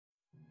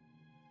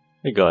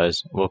Hey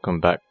guys, welcome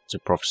back to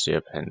Prophecy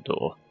of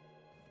Pendor.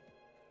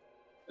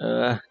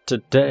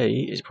 Today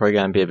is probably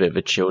going to be a bit of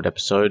a chilled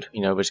episode.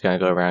 You know, we're just going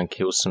to go around and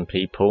kill some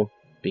people,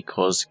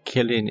 because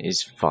killing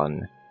is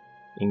fun.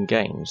 In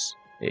games,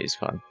 it is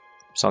fun.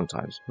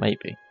 Sometimes,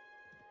 maybe.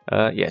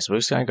 Yeah, so we're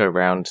just going to go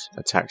around,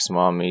 attack some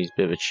armies,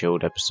 bit of a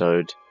chilled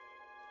episode.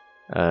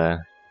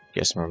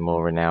 Get some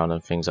more renown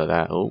and things like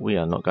that. Oh, we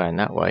are not going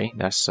that way.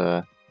 That's,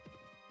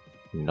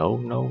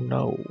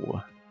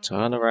 no.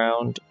 Turn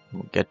around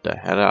and get the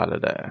hell out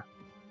of there.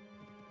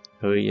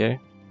 Who are you?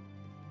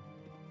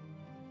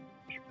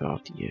 Go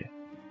after you.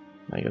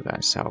 No, you're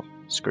going south.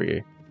 Screw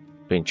you.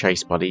 Being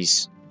chased by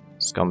these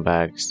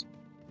scumbags.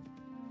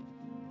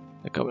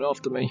 They're coming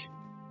after me.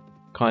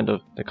 Kind of.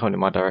 They're coming in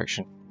my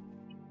direction.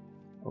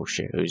 Oh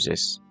shit, who's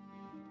this?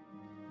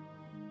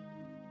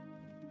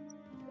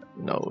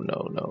 No,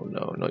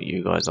 not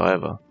you guys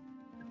either.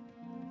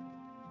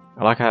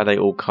 I like how they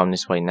all come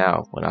this way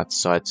now when I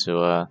decide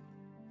to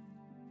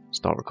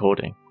start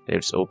recording. They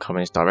just all come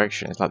in this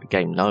direction. It's like the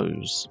game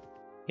knows.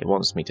 It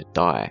wants me to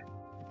die.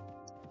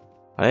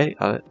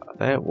 Are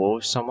they at war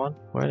with someone?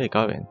 Where are they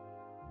going?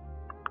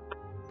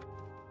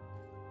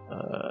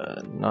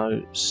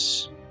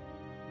 Notes.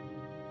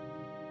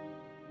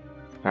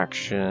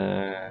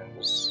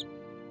 Factions.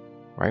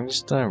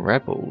 Ravenstone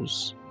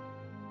Rebels.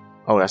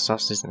 Oh, that's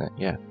us, isn't it?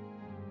 Yeah.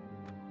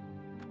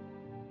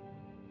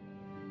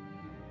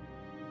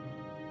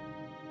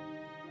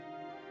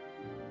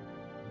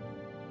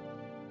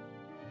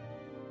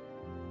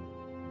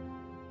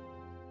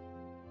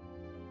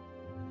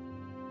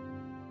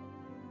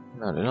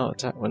 No, they're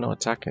not we're not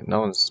attacking.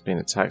 No one's been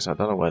attacked, so I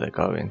don't know where they're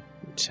going.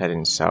 We're just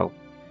heading south.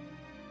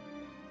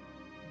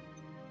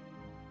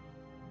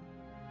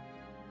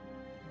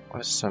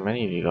 Why is there so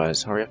many of you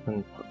guys? Hurry up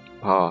and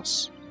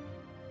pass.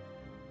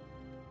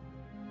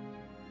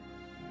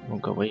 Oh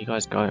god, where are you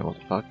guys going? What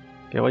the fuck?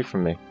 Get away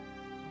from me.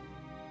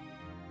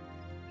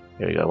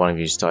 Here we go, one of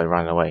you started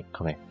running away.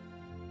 Come here.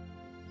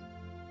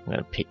 I'm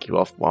gonna pick you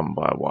off one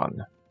by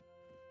one.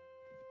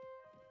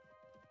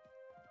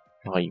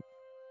 Oh, you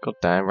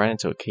goddamn ran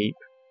into a keep.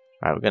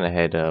 Alright, we're gonna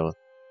head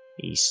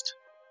east.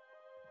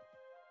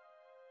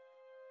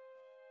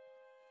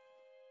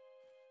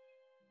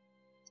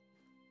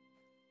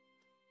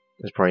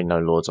 There's probably no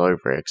lords over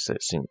here because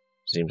it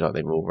seems like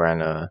they've all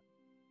ran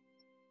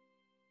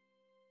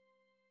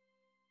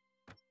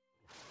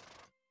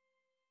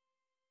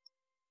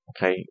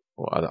Okay,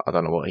 well, I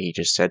don't know what he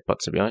just said, but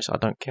to be honest, I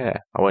don't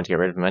care. I want to get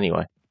rid of him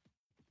anyway.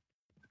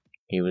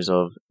 He was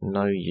of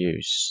no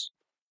use.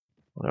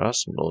 Well, there are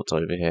some lords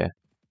over here.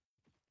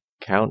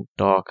 Count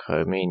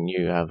Darko, me and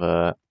you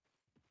have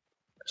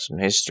some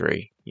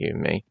history, you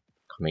and me.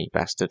 Come here, you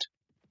bastard.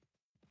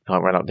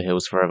 Can't run up the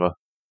hills forever.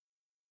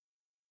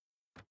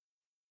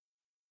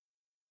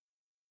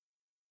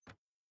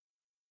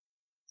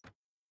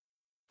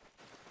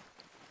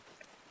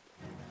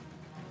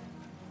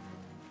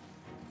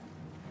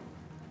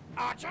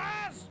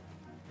 Archers!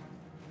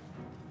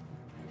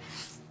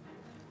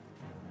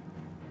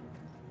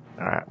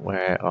 Alright,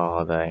 where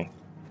are they?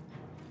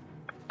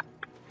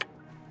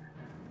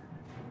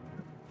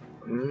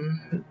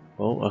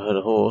 Oh, I heard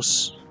a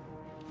horse.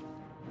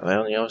 Are they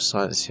on the other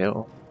side of this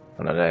hill?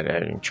 Oh no,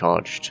 they're being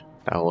charged.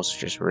 That horse is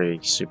just really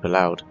super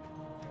loud.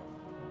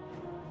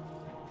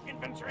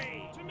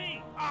 Infantry! To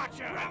me!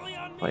 Archer! Rally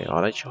on me! Wait,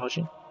 are they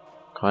charging?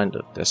 Kind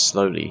of. They're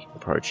slowly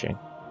approaching.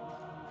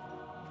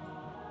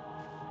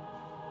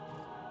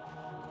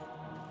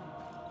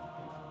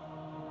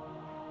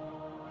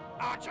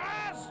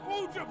 Archers!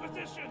 Hold your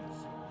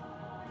positions!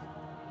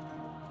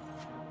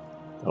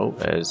 Oh,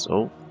 there's...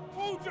 oh,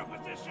 Hold your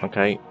positions!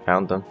 okay,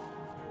 found them.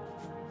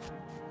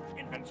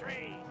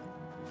 Infantry!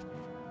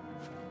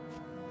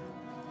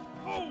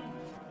 Hold!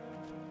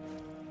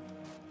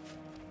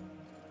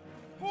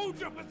 Hold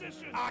your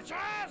positions!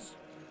 Archers!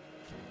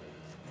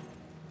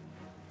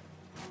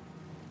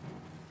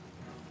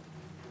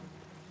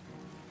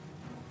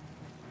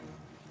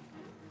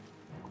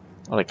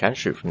 Oh, they can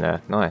shoot from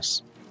there.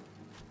 Nice.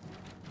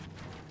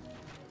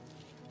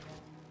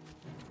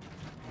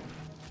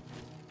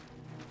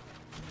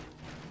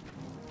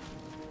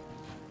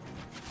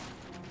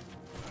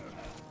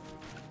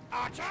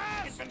 Archers!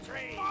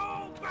 Infantry!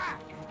 Fall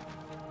back!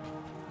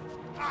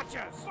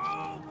 Archers!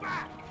 Fall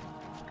back!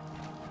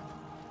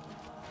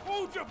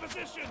 Hold your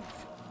positions!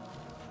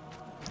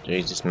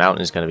 Jeez, this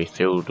mountain is going to be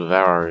filled with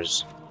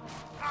arrows.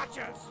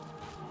 Archers!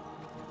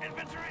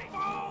 Infantry!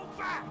 Fall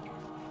back!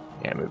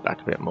 Yeah, move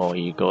back a bit more,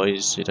 you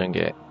guys, so you don't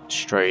get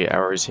stray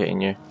arrows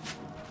hitting you.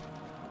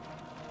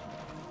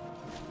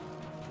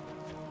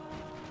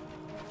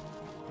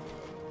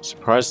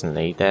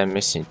 Surprisingly, they're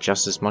missing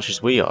just as much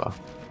as we are.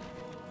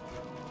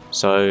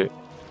 So,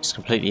 it's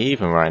completely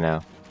even right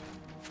now.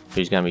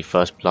 Who's going to be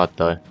first blood,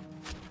 though?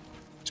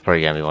 It's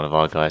probably going to be one of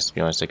our guys, to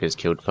be honest, that gets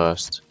killed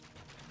first.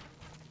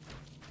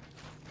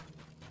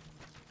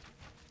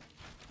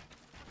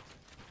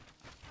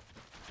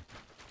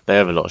 They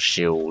have a lot of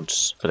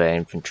shields for their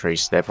infantry,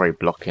 so they're probably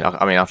blocking.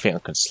 I mean, I think I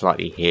can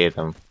slightly hear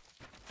them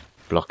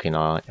blocking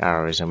our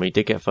arrows, and we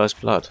did get first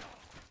blood.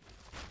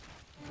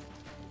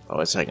 Oh,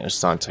 it's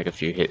starting to take a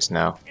few hits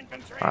now.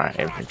 Alright,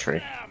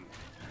 infantry.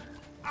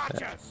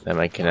 They're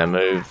making a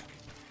move.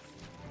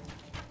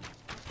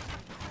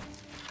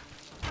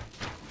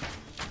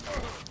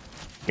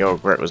 Your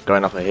regret was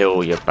going up a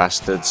hill, you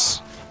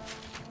bastards.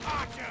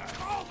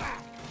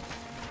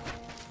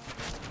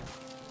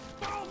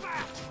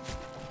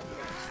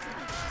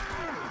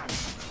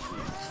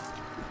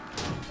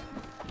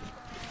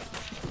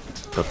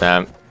 God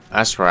damn.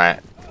 That's right.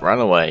 Run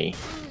away,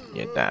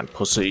 you damn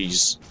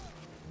pussies.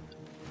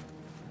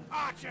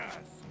 Archers,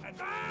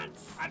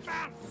 advance!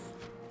 Advance!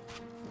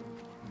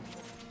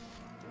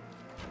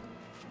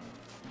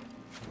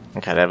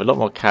 Okay, they have a lot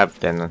more cav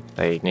than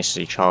they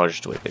initially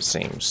charged with, it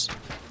seems.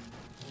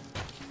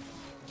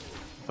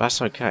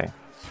 That's okay.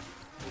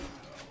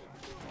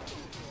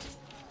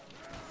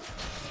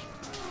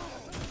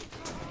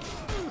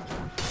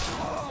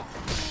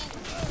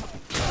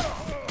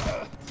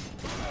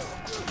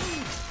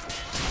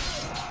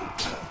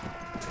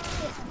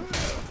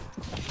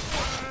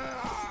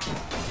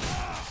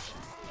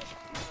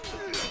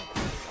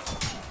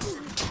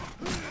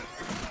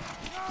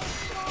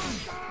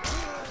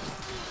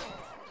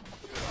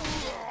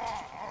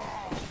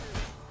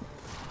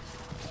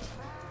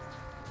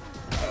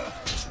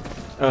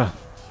 Ugh.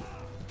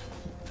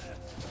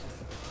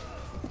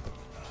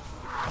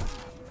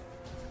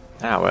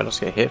 Ow, where did I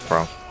get hit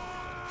from?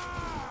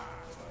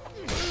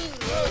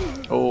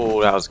 Oh,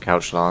 that was a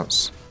couch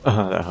lance.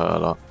 That hurt a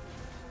lot.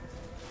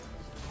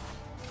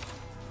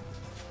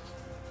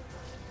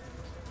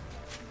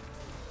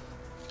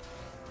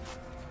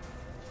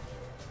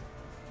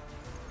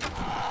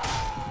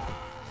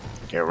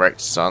 Get wrecked,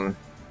 son.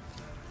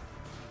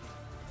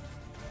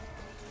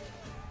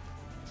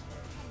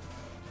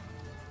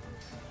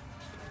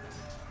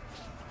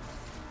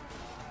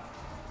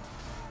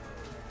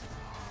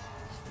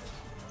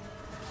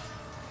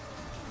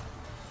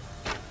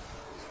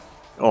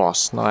 Oh, I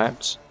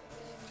sniped.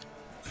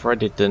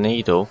 Threaded the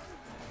needle.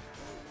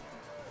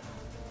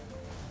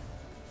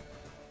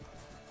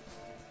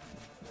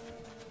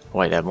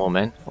 Wait, there are more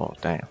men? Oh,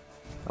 damn.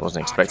 I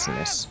wasn't expecting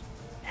this.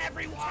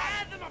 Everyone,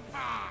 tear them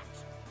apart!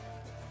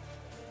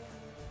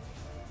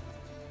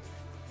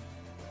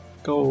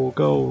 Go,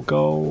 go,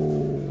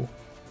 go!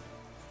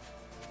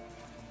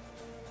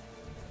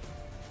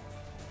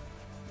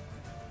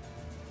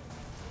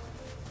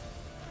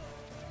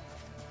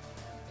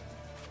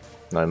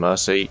 No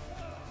mercy.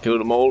 Kill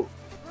them all.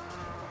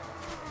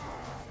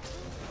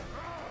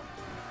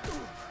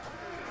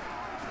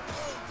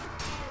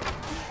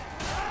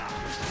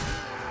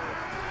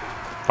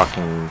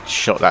 Fucking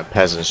shot that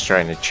peasant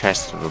straight in the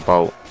chest with a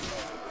bolt.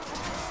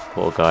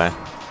 Poor guy.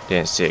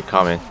 Didn't see it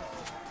coming.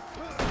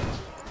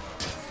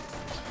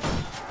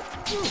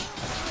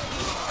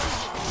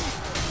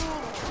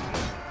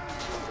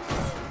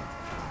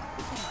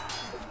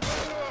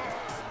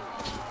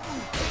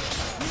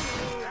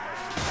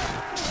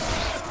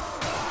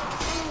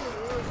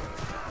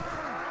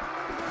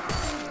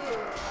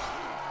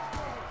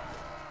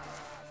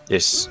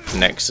 This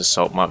next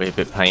assault might be a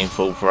bit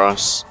painful for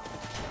us.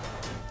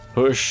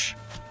 Push.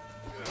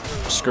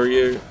 Screw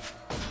you.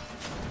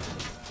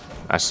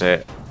 That's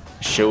it.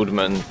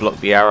 Shieldman, block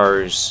the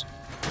arrows.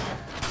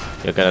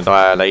 You're gonna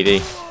die,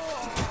 lady.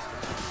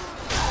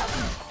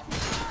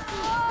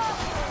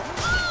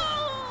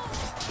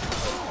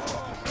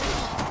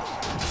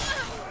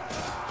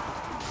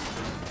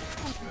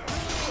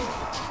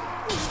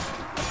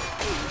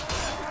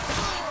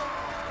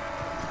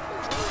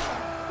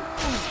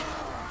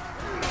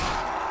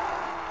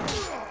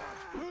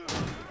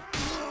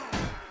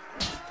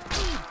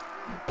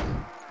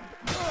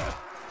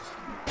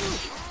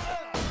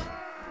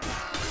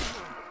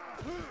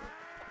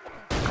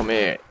 Come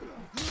here.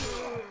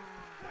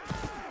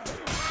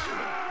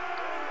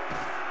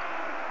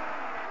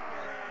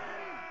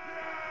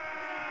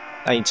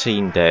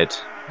 $18 dead.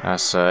 That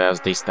was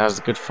decent. That was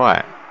a good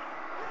fight.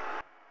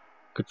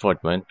 Good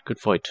fight, man. Good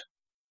fight.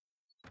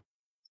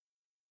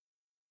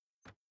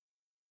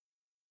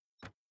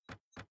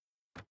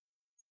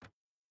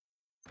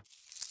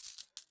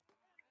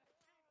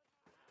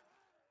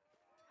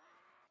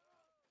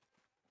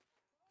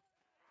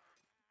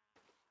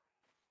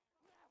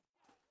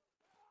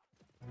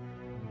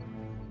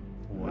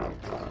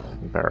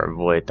 Better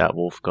avoid that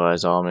wolf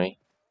guy's army.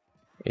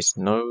 It's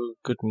no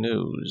good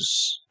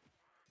news.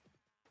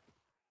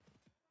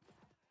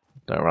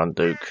 Don't run,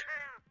 Duke.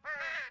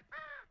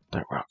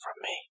 Don't run from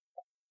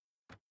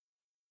me.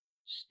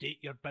 State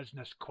your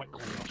business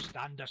quickly or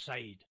stand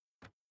aside.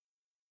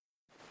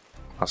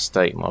 I'll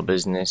state my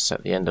business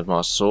at the end of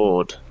my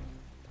sword.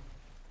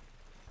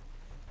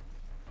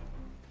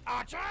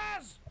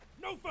 Archers!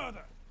 No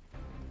further!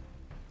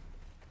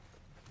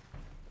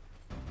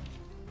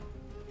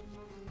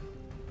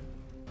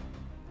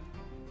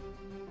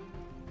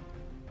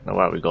 Oh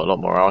wow, we got a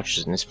lot more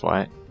archers in this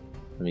fight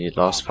than we did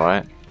last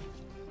fight.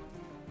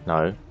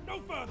 No, No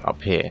further!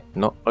 up here,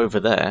 not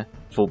over there.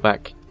 Fall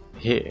back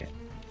here.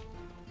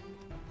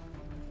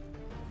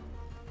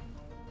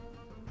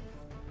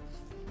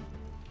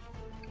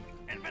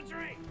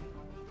 Infantry!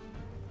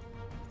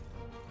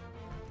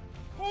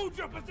 Hold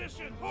your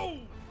position!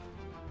 Hold!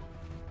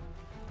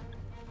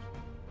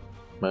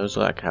 Where was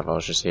that cav I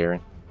was just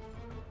hearing?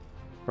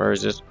 Where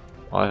is it?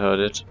 I heard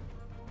it.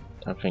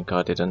 Don't think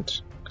I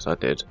didn't, because I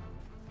did.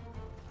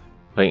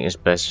 I think it's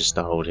best just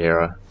to hold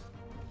hero.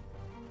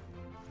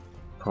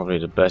 Probably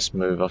the best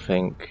move, I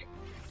think.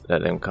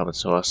 Let them come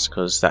to us,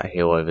 because that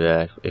hill over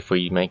there, if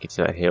we make it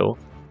to that hill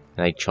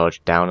and they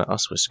charge down at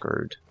us, we're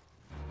screwed.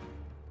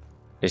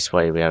 This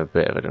way we have a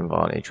bit of an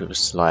advantage with a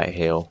slight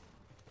hill.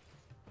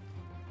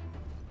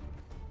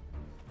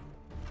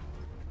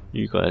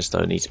 You guys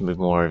don't need to move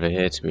more over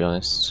here, to be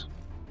honest.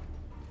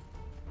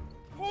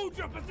 Hold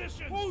your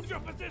position! Hold your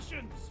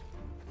positions!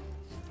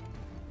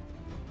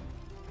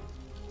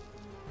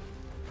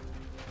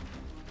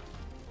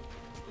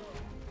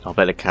 I'll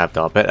bet the cab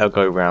though. I bet they'll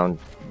go round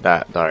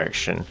that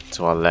direction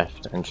to our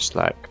left and just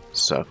like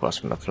circle us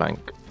from the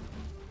flank.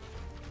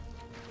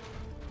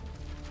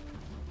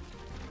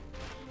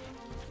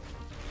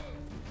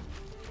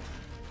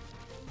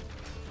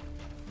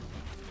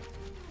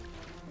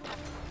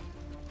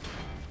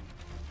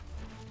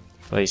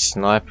 These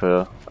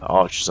sniper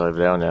archers over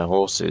there on their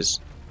horses.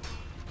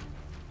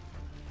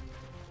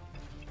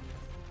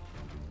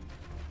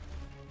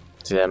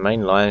 See, their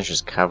main line is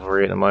just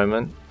cavalry at the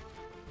moment.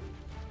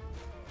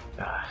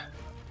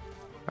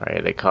 Alright,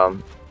 here they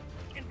come.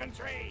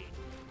 Infantry!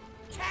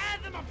 Tear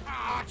them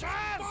apart!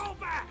 Archers! Fall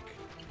back!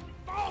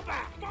 Fall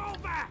back! Fall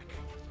back!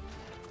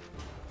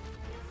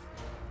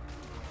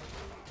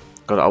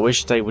 God, I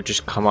wish they would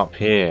just come up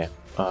here.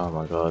 Oh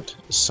my god,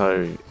 it's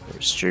so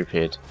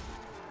stupid.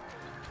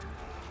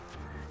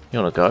 You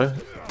wanna go?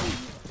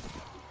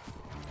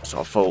 That's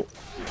what I thought.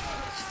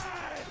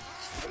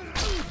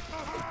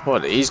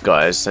 What, these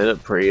guys, they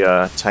look pretty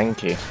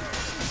tanky.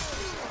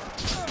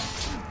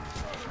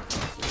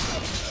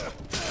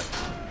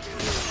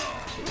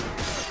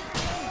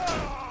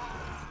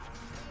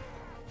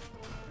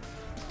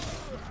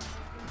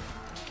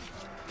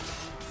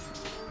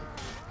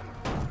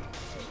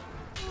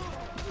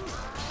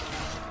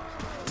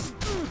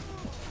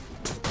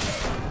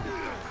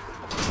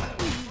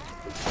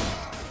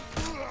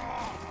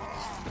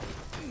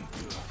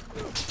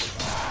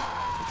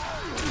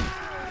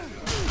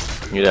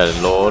 You're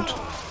dead, Lord.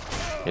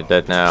 You're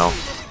dead now.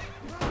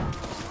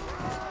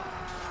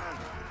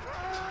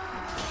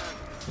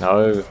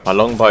 No, my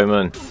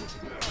longbowmen.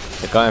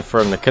 They're going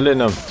for him, they're killing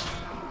them.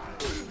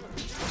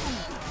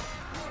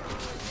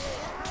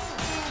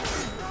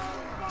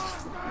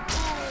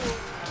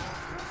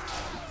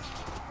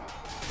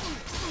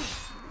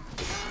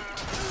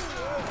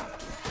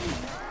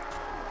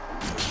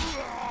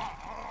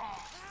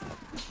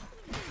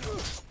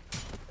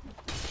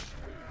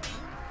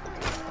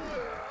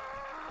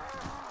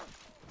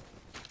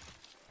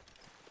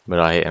 Where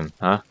did I hit him,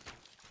 huh?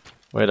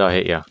 Where did I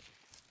hit you?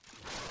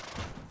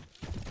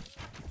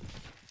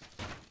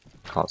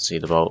 Can't see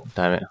the bolt,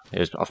 damn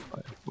it.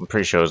 I'm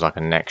pretty sure it was like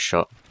a neck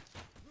shot.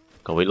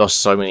 God, we lost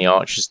so many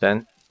archers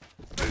then.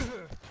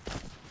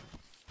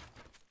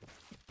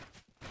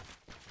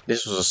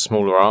 This was a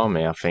smaller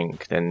army, I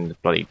think, than the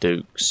bloody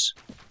Dukes.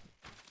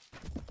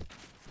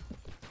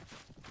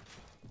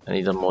 And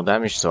he done more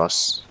damage to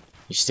us.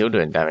 He's still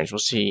doing damage.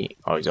 What's he?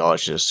 Oh, his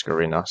archers are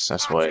screwing us,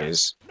 that's what it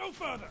is. No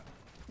further!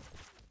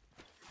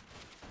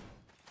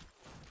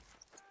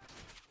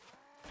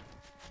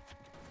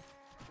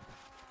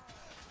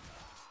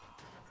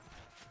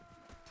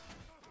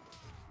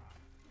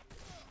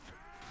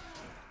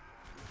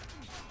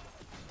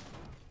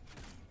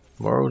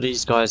 Where are all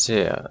these guys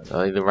here?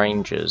 Are they the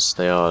Rangers?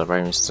 They are the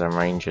Ravenstone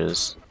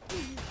Rangers.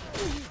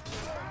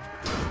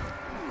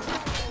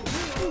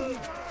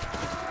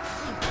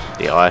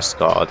 The Ice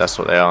Guard, that's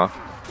what they are.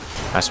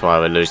 That's why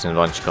we're losing a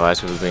bunch of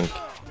guys. We've been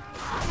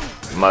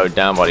mowed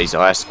down by these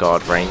Ice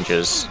Guard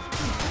Rangers.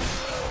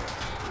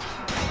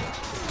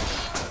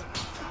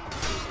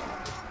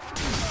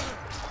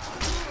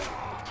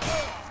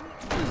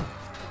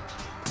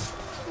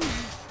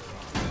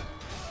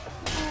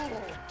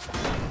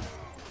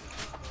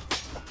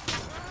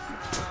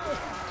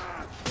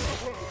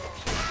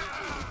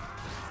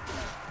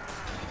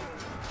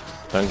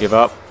 Don't give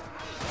up.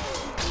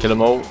 Kill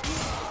them all.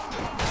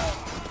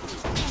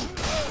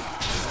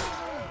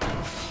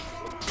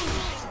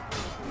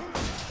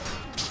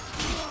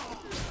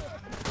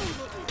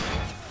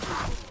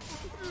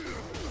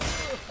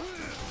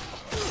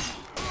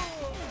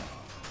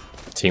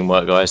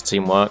 Teamwork, guys.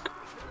 Teamwork.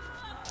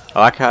 I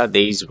like how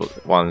these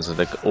ones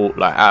are all,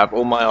 like, out of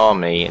all my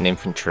army and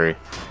infantry,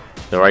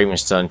 the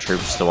Ravenstone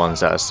troops are the ones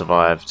that have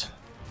survived.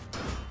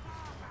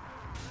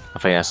 I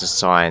think that's a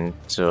sign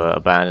to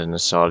abandon the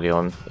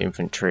Sarleon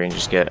infantry and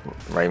just get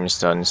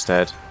Ravenstone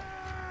instead.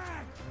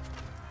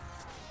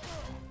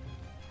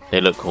 They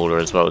look cooler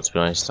as well, to be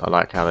honest. I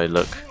like how they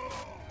look.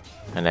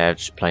 And they're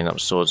just playing up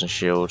swords and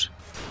shield.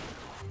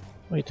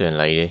 What are you doing,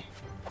 lady?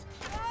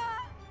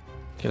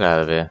 Get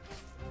out of here.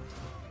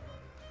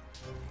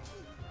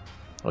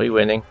 Are we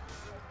winning?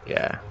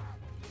 Yeah.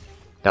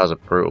 That was a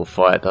brutal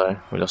fight though.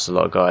 We lost a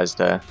lot of guys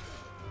there.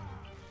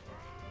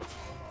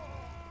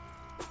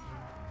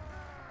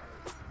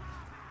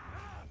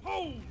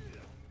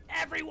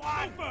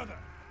 Everyone! No further!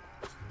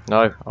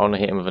 No, I want to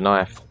hit him with a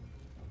knife.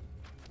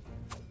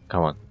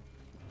 Come on.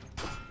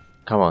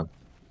 Come on.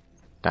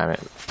 Damn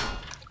it.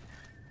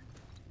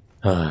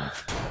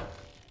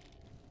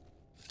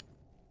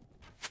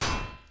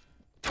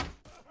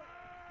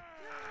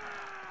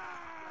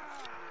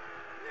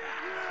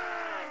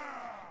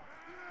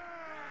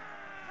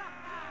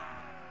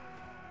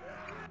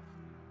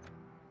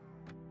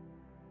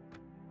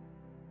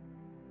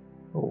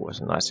 Oh, it's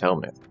a nice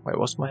helmet. Wait,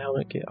 what's my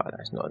helmet get? Oh,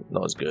 that's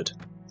not as good.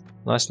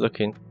 Nice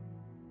looking,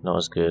 not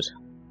as good.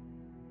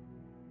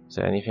 Is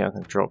there anything I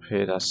can drop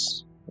here?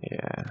 That's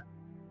yeah.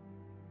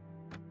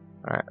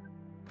 Alright.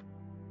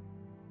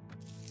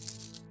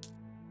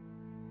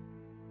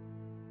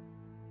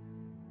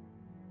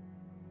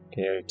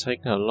 Okay, we've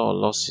taken a lot of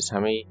losses. How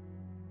many?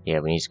 Yeah,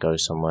 we need to go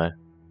somewhere.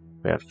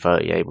 We have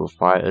 30 able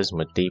fighters and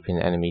we're deep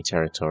in enemy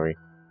territory.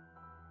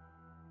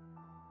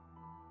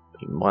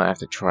 We might have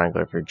to try and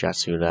go through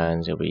Jasu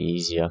lands, it'll be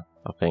easier,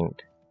 I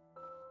think.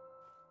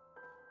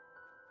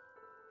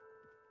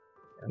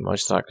 And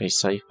most likely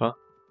safer.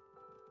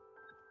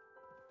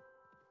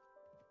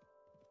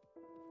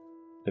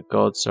 The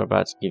gods are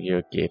about to give you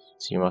a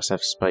gift. You must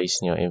have space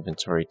in your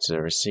inventory to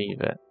receive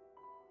it.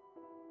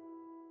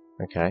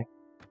 Okay.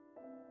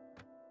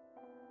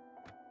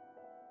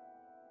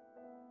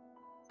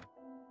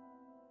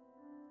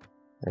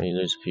 Then you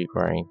lose a few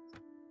grain.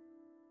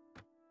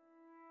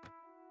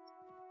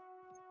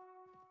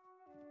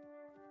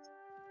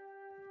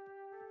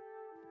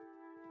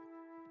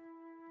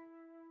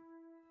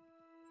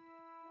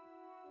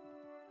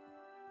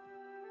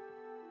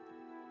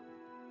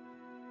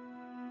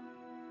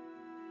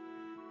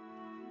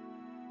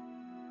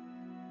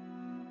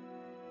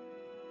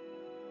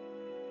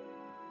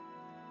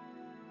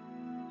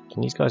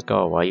 Can these guys go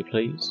away,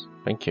 please?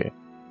 Thank you.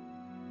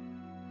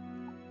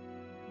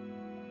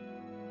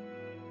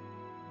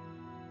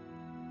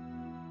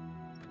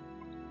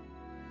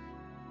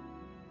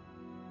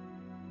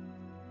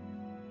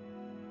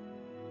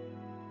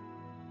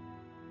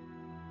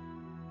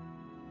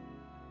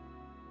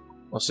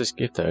 What's this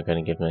gift that they're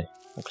going to give me?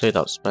 I cleared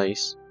up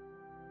space.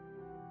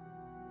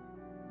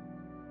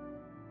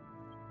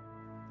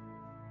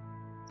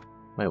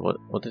 Wait,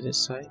 what did it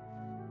say?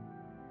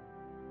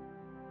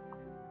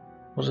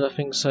 What does that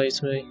thing say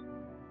to me?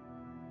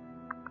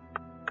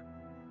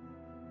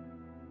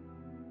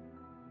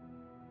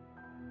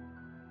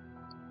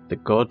 The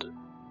god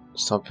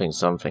something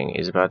something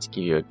is about to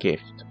give you a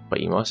gift, but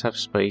you must have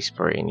space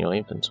for it in your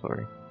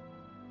inventory.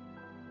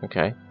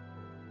 Okay.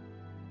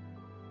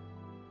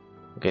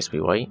 I guess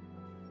we wait.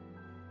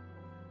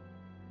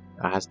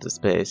 I has the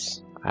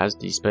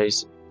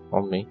space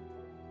on me.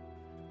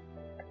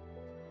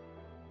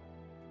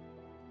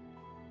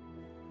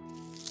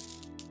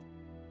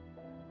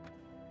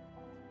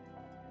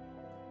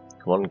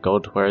 Come on,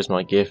 God, where is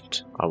my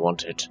gift? I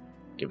want it.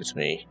 Give it to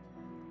me.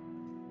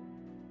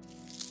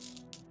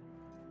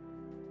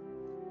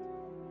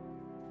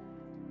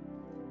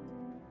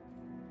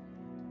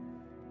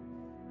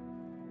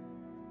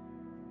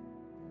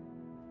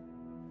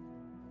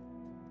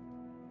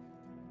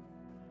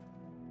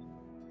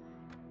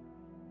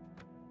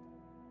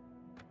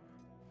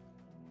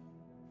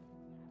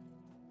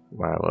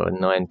 Wow, we're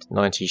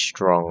 90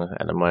 strong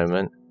at the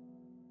moment.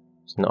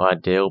 It's not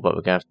ideal, but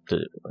we're gonna have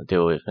to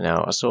deal with it now.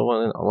 I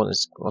want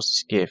this. What's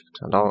this gift?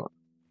 I want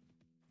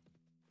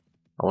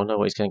to know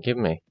what he's gonna give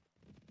me.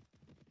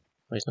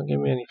 Oh, he's not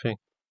giving me anything.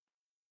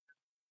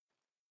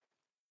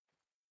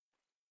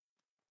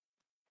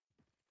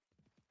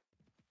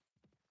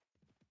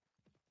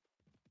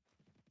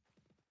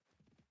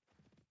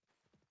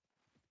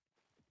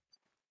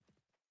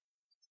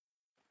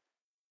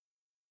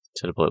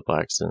 Teleport by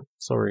accident.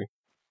 Sorry.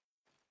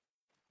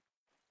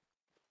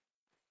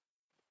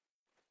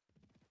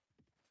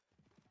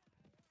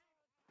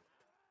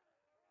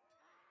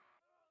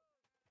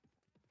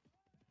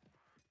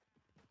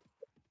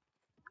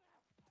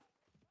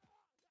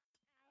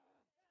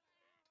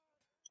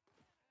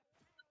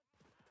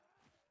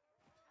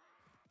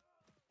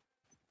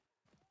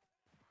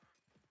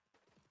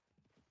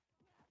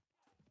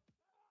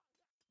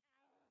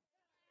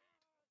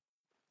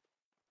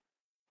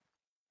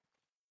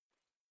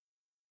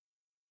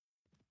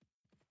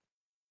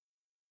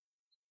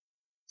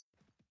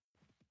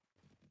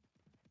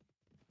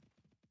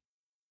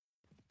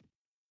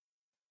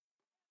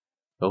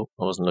 Oh,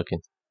 I wasn't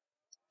looking.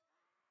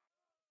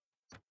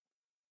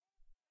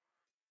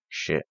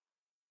 Shit.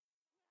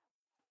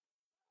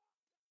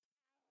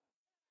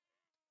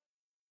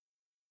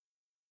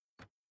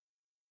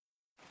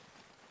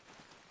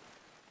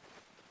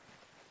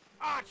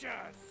 Archers!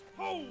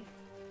 Hold!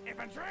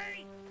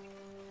 Infantry!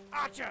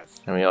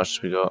 Archers! How many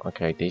archers we got?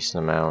 Okay,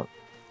 decent amount.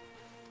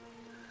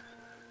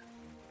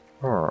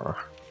 Everyone!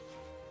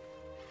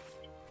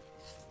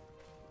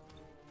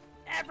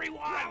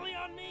 Rally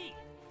on me!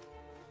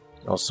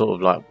 I was sort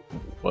of like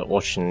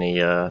watching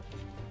the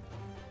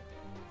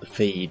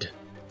feed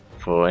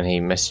for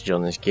any message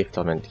on this gift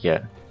I meant to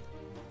get,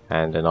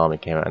 and an army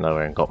came out of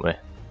nowhere and got me.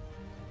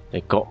 They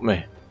got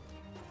me.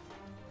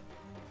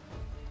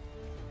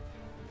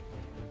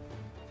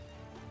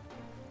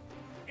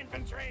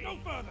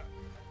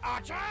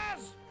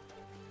 Archers!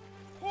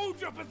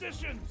 Hold your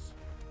positions!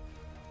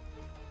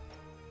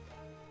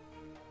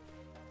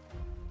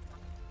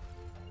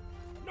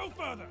 No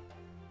further!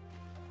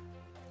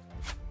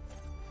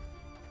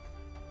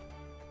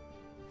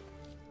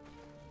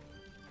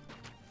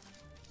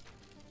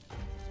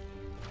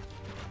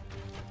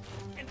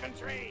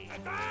 Infantry,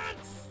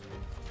 advance!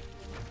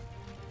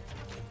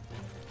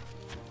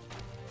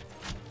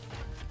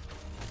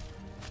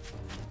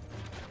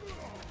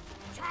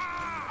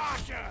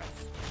 Archers!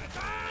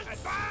 Advance!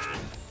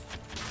 Advance!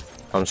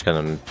 I'm just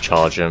gonna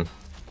charge him.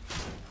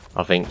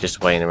 I think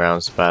just waiting around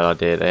is a bad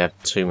idea. They have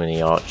too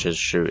many archers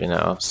shooting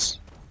at us.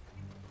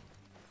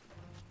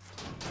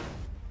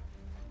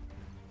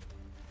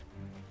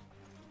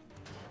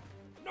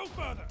 No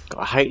further!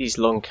 God, I hate these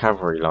long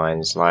cavalry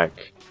lines.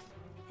 Like,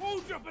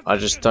 Hold your I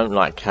just don't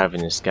like cav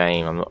in this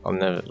game. I'm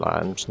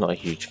just not a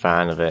huge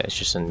fan of it. It's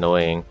just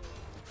annoying.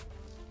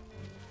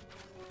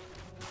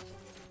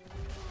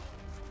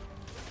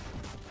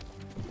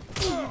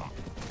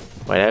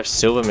 Wait, they have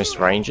Silver Mist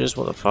Rangers?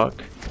 What the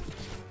fuck?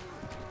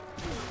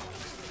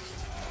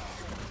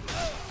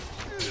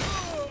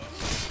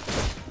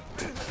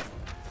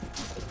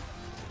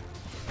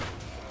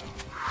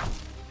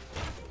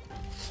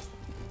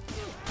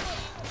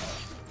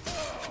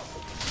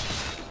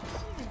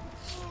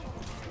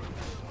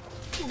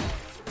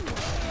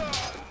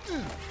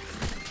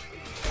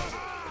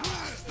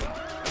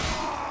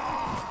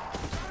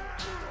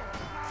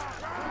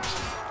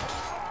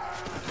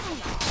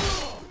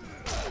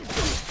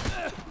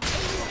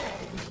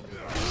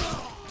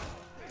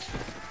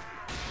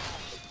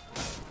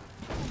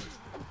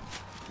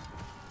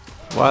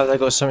 Why have they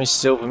got so many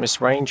Silver Mist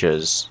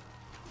Rangers?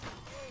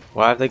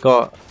 Why have they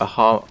got a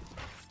heart?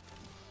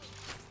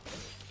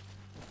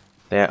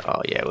 There.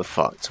 Oh yeah, we're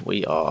fucked.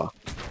 We are.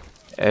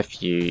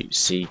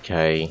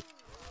 F-U-C-K-E-D.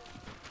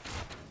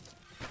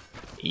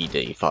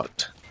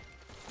 Fucked.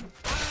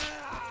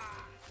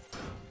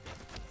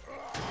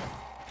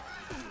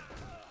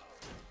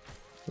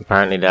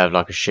 Apparently they have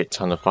like a shit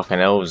ton of fucking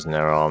elves in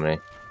their army.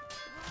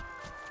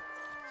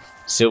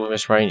 Silver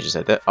Mist Rangers.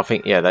 I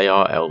think, yeah, they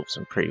are elves.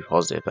 I'm pretty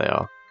positive they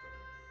are.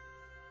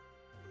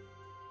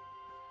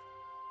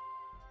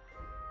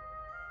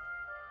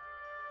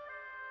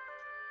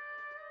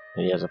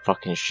 He has a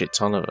fucking shit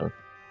ton of them.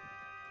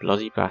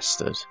 Bloody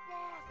bastard.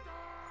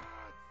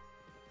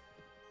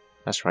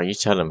 That's right, you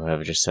tell him,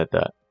 whoever just said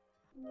that.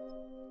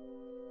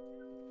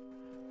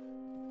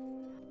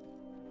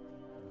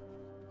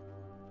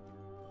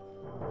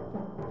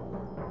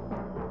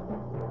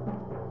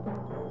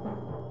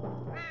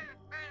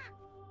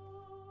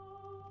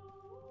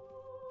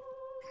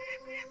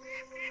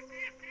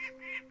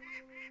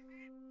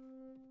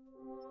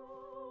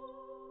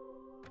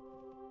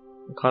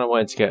 I kind of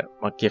wanted to get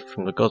my gift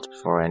from the gods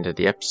before I ended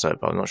the episode,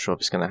 but I'm not sure if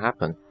it's going to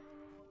happen.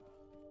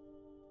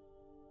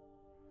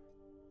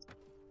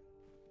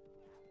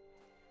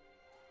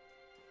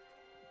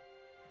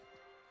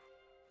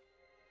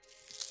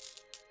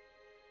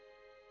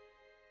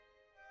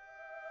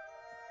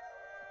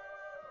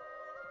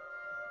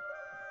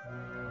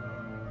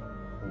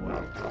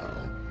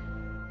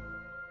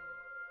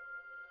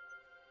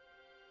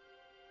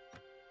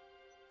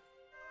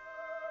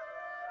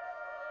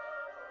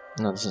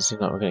 No, it doesn't seem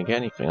like we're going to get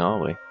anything, are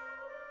we?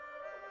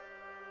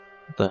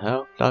 What the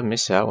hell? Did I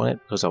miss out on it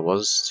because I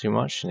was too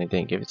much and they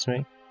didn't give it to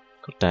me?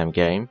 Goddamn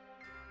game.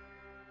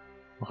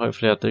 Well,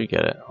 hopefully I do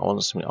get it. I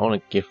want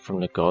a gift from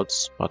the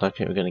gods, but I don't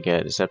think we're going to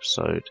get it this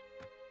episode.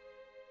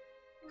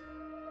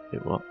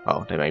 Wait, what?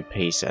 Oh, they made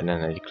peace and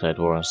then they declared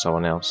war on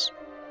someone else.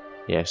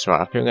 Yes, right,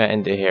 I think we're going to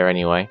end it here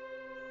anyway.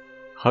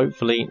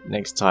 Hopefully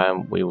next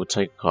time we will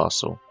take a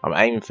castle. I'm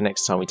aiming for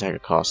next time we take a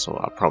castle,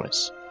 I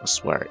promise. I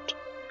swear it.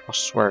 I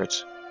swear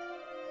it.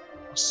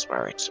 I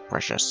swear it,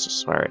 precious, I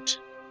swear it.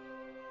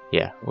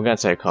 Yeah, we're going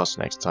to take a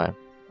castle next time.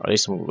 Or at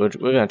least we're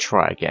going to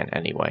try again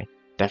anyway.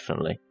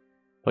 Definitely.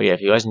 But yeah,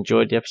 if you guys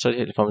enjoyed the episode,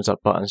 hit the thumbs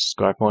up button,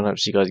 subscribe more, and I hope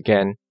to see you guys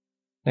again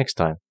next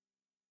time.